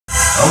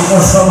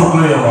dançando o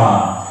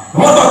clima.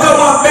 Vou tocar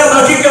uma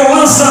pedra aqui que é o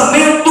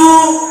lançamento.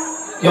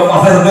 É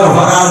uma verdadeira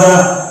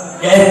varanda.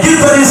 É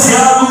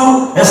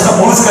diferenciado esta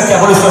música que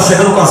agora está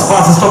chegando com as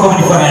partes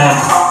totalmente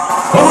diferentes.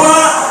 Vamos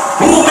lá,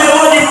 o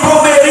melô de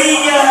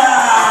Palmeirinha.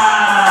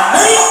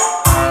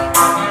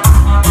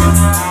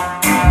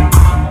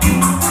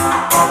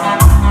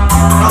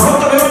 Nós vamos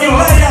também de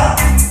Leia.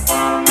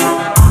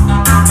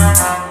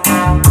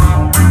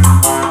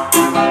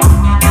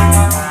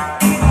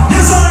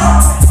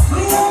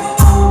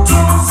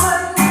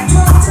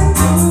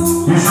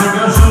 E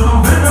chega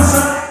junto, vem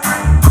dançar.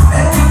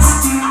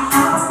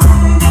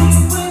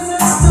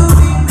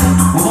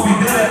 O nome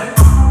dele é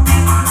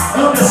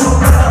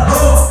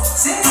Predador.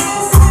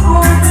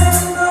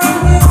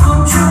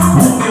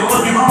 O melô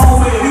de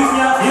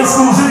Palmeirinha,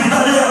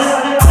 exclusividade.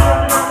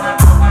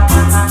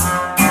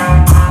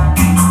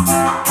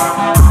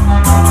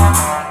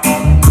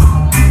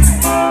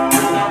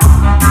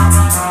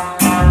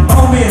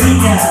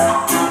 Palmeirinha,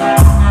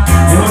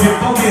 melô de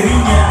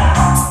Palmeirinha.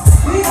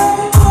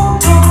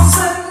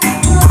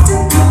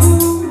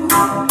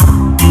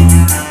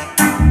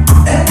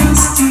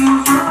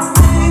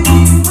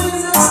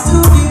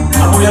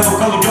 A mulher do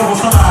caldo de ovo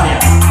está na área.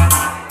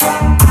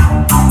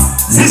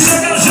 Se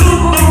chega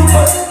junto.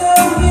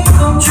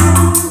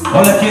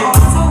 Olha aqui,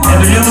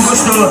 Emiliano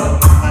gostou.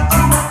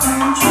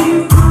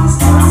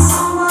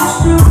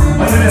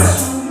 Vai ver.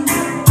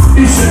 E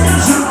chega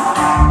junto.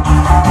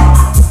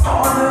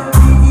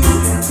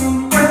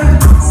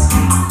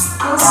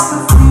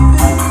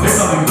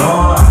 Eita,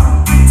 lindona.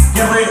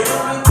 Quebra aí.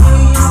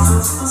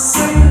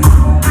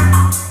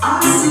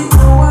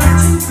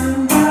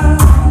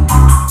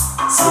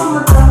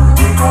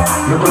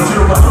 Eu tô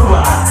tiro pra todo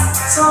lado.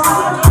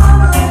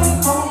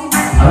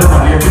 Ave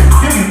Maria,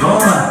 que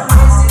lindona.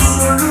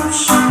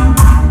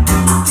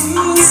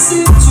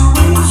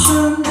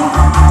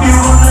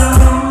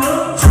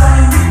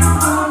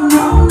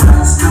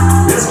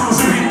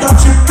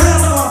 Exclusividade,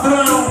 pega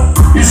ladrão.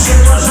 E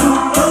chega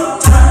junto.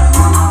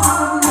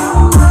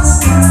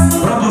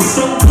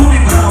 Produção do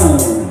Libral.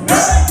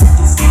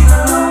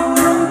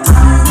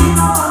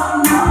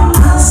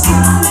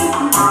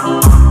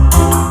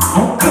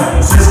 Nunca,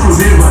 essa é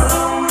exclusiva.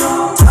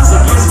 Essa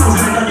aqui é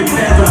exclusividade de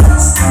pedra.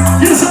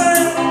 Isso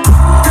aí.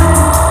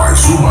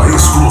 Mais uma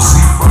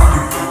exclusiva.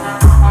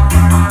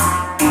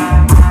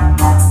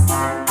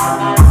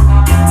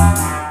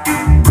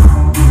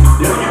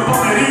 Deu de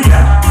Palmeirinha.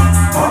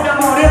 Olha a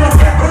morena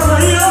quebrando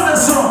aí,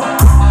 Anderson.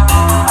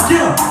 Aqui,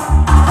 ó.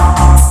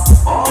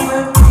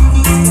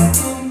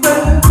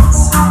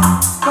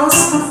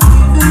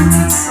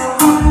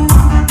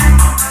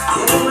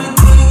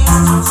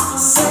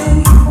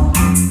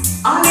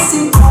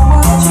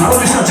 Alô,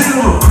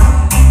 Bichadinho.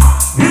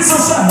 Isso,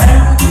 Sarré.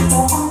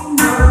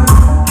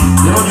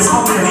 Deu de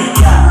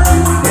Palmeirinha.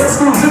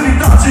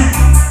 Exclusividade.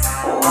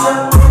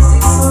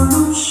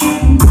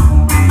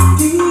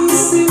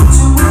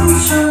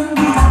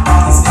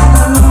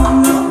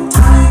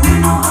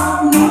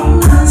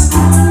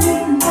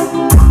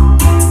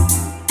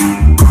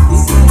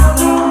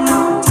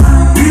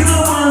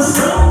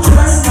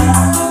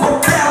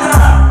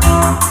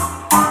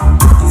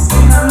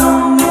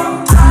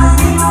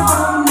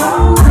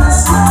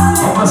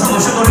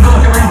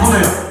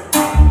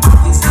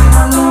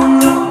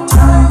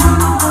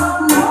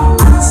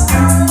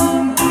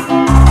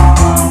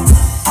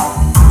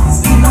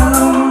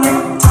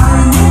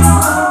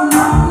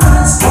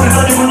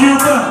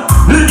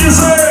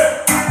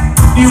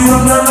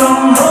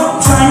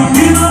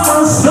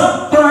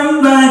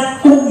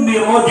 O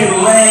melô de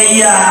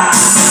Leia.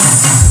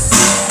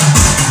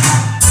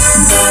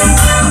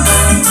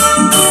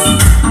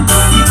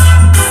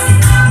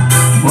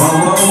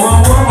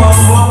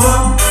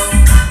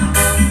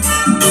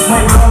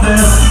 My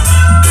brothers.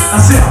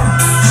 Assim, ó.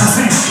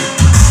 Assim.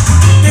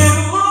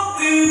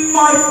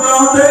 My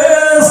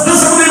brothers.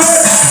 Dança comigo.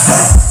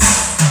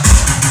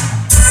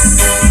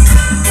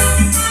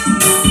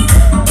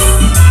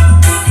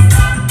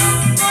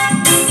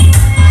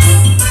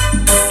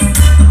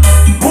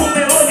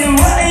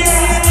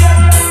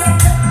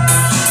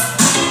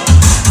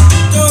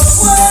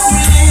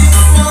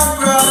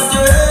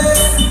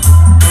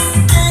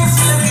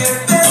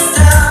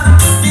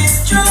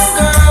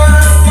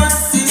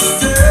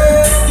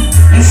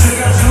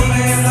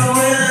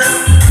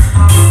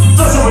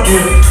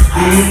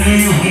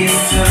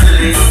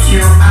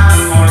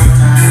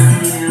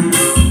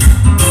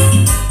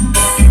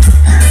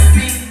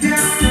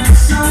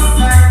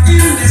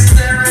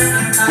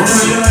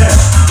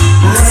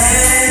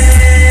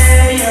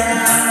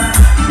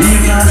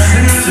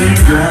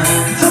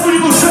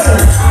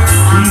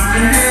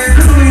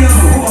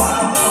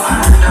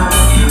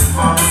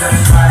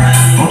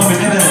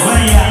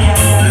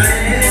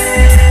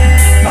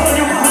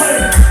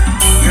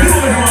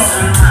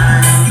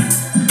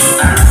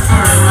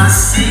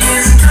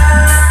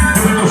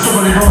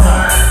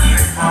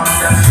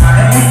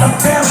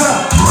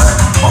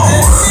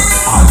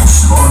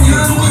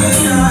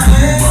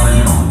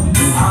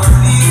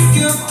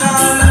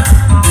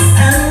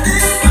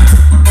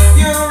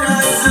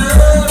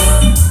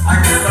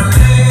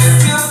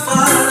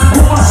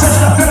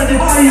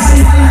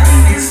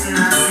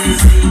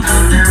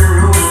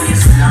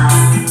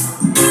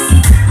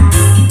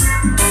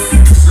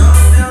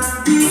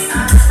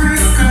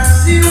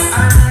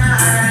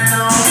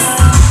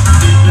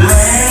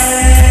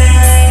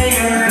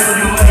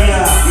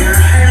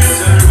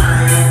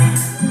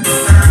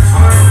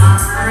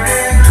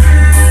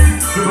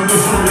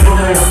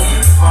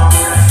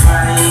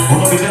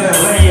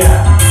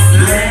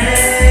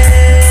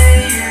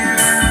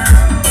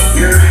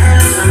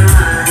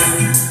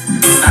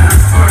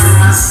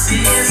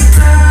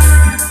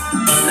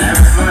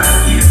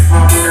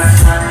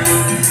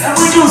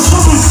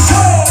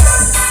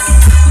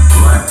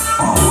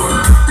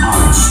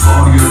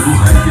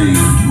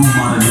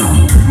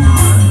 Maranhão.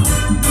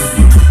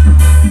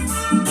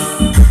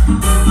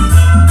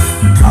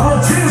 Alô,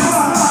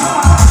 Diva!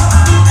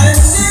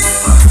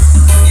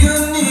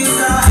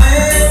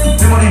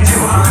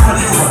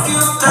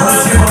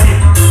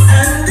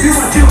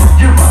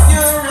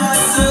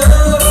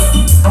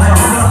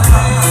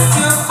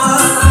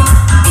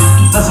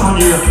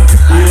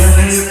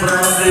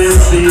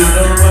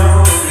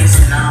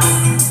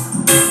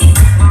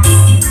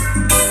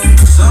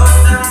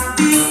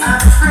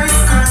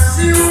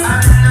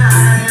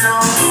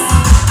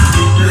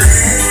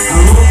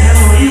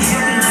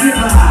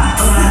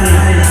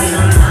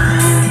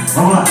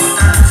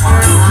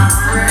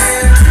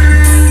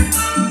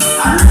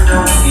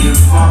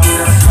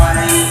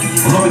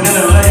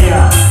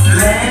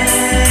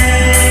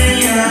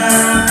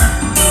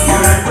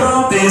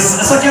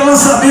 Essa aqui é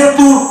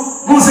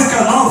lançamento,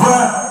 música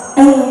nova,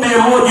 um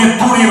melô de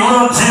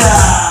Turilândia.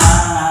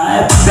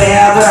 É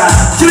pedra.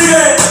 Tira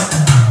aí.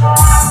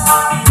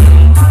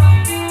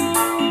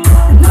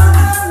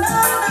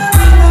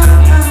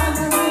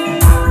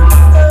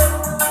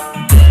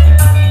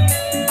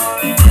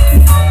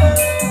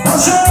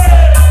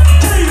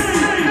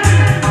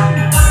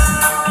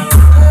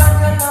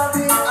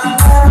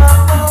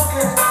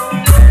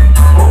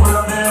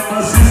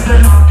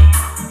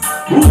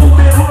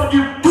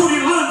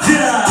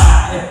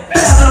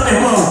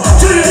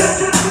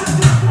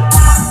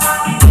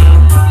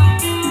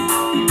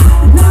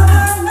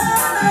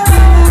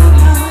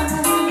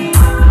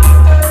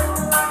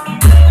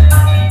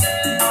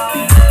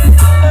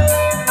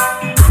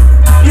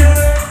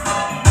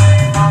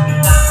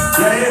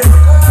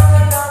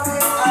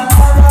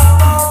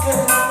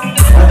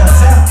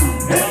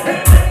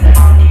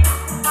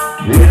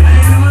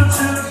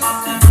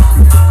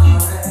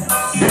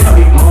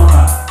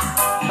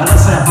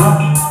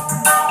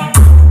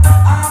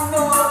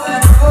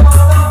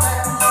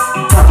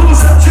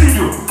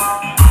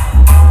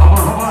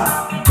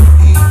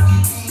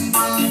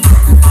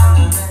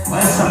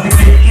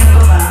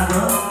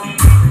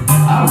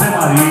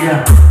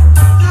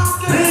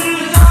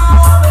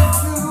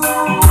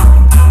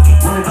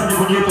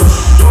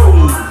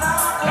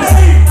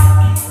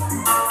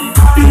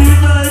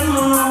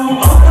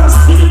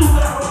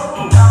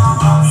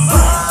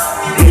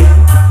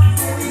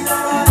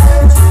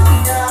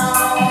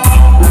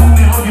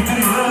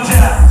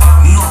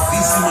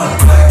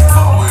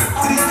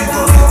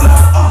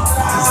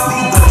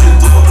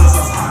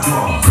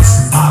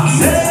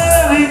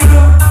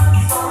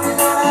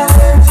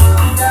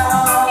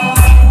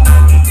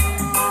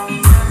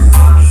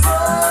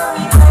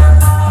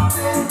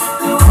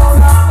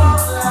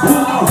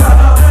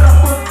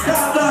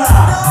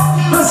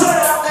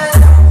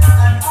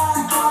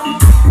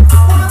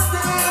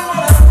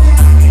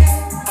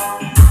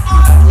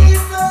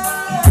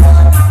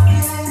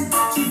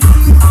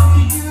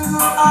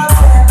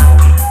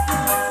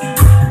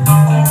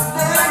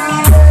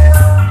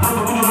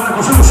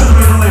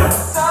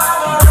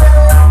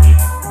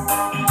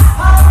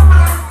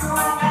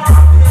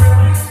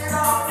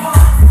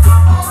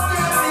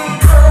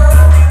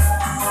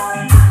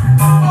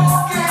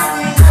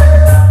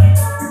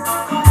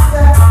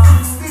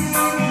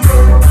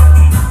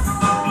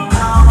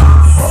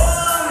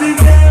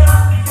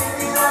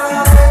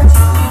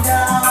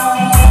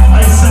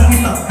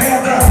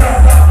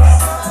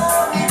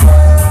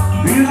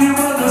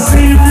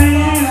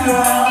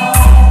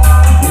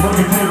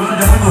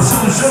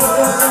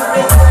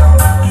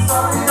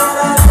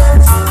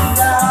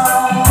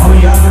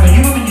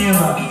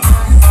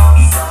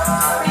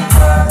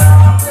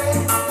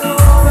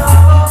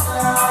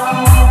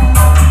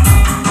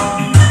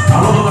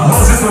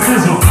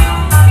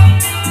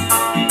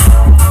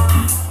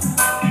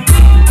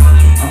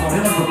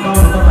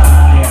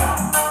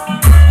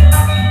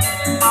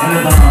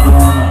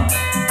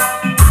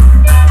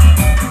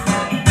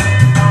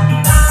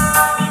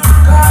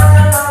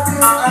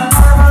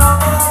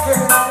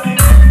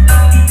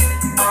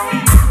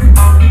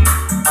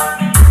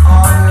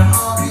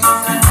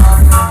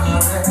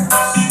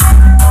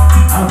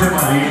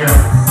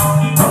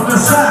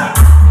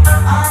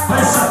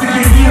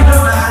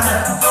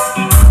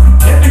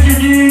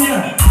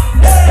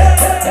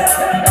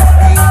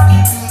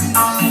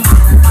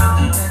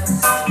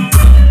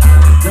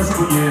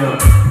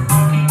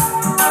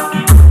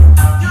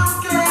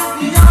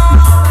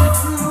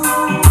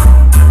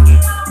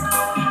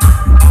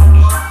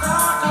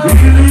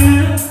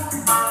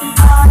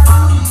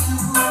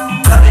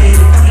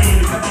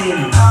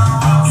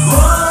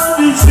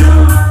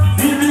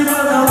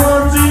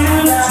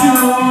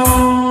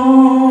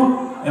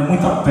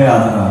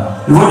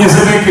 Eu vou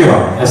dizer bem aqui,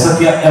 ó. Essa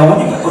aqui é a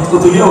única.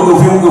 Outro dia eu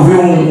vi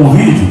um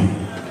vídeo.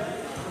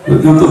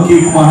 Eu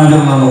toquei com uma rádio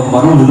lá no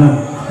Barulho, né?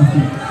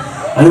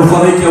 Aí eu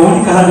falei que é a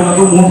única rádio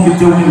do mundo que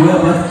tem o melô é a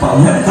Black Power.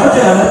 Na verdade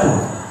é, né,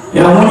 pô?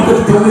 É a única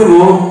que tem o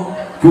melô,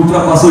 que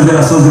ultrapassou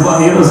gerações e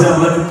barreiras, é a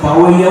Black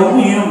Power e é o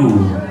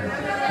hino.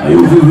 Aí eu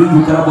vi o vídeo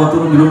do cara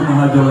botando o melô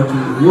numa radiola aqui.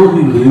 Eu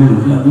me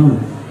lembro, tinha dúvida.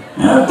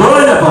 É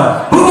doida,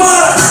 pai!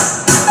 Vambora!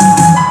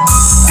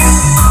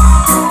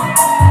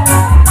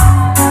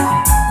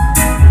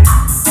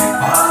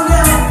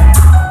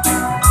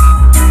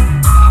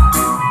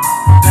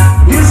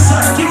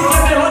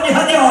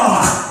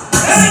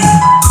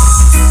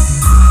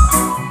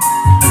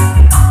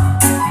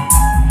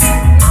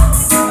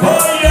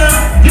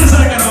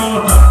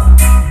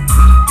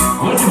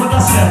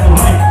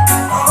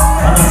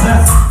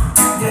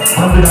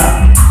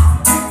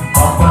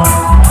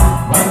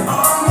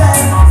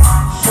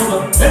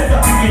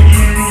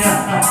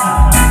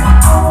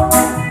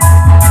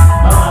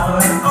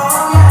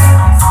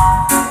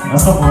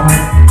 Essa boa, né?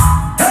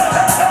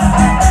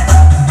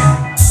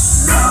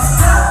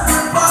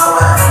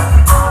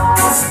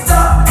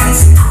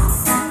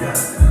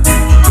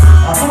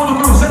 A turma do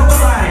Cruzeiro tá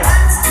na área.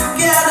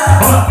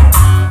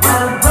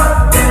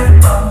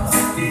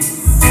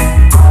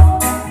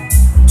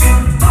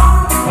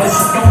 Vai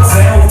ficar o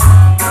céu.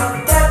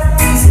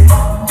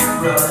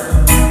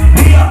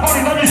 E a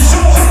qualidade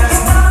show.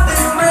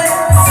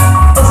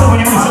 Essa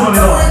manhã no seu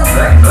nome.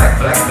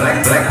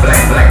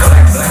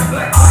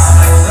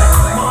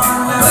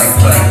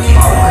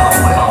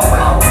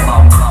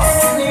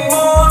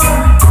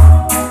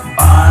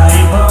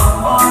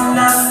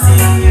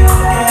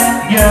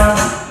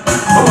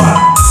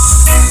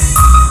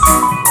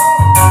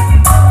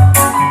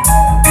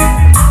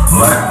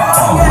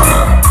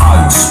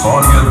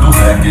 História do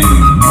reggae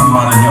no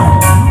Maranhão.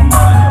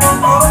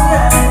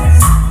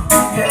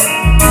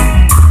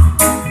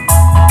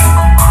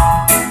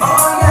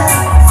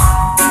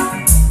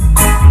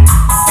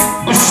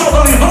 O show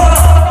da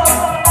Lindora.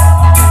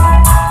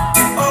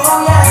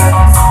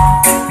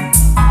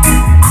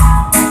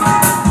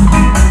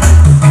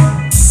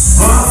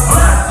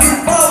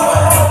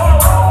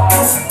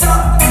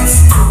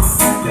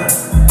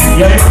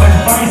 E aí, como é que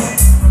faz?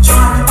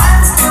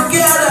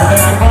 Como é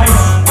que faz?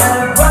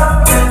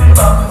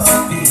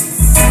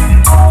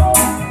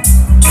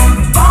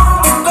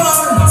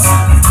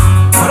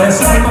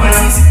 Parece muito bem.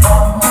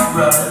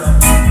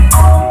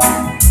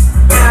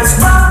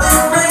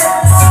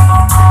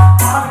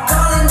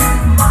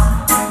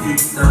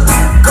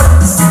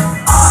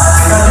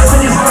 Cadê essa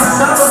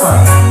desgraçada, pai?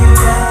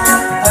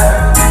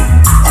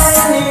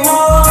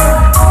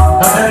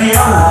 Da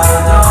Daniel.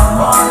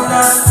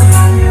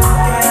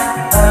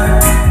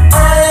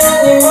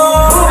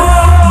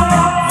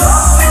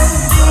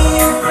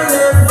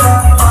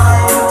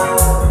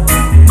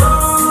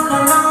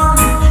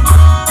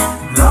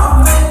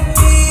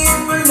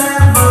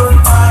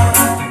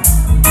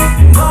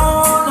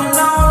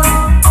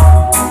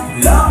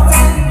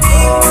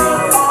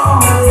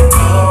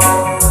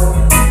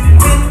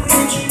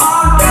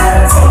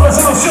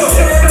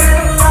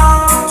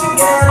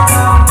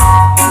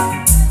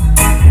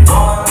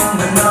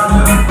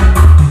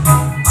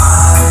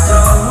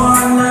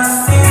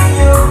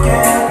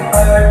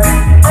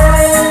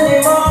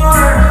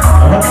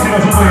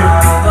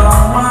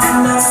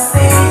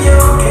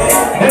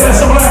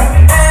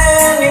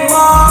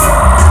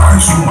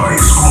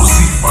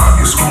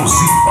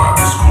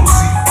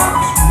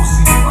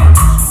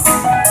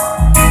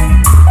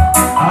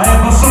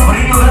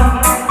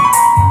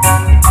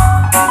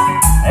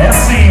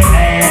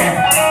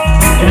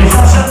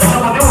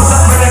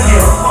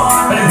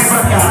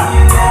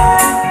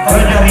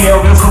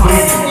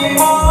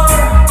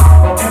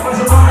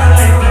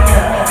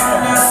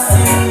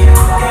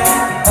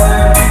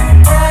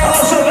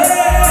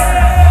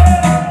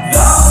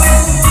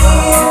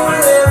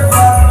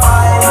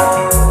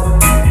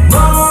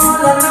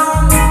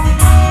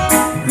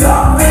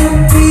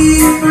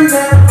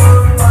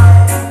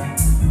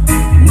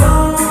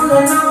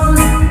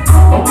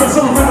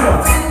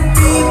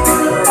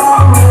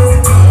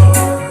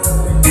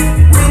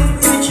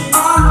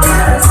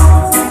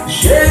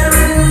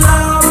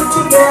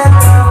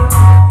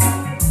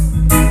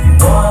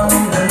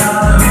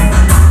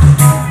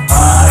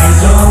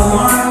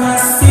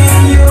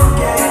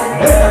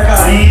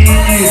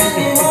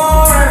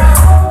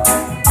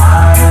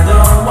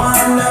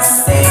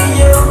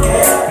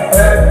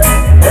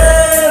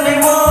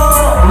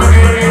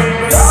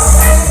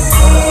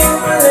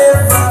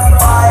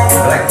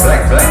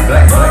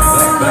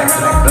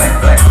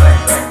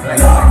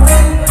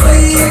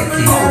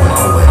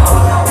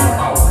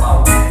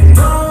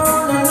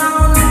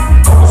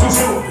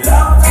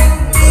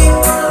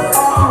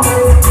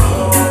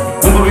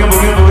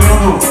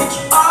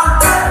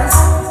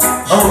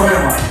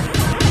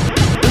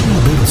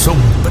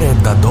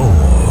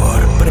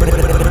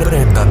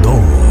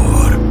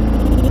 Predador.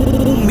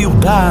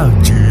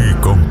 Humildade e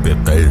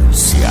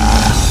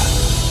competência.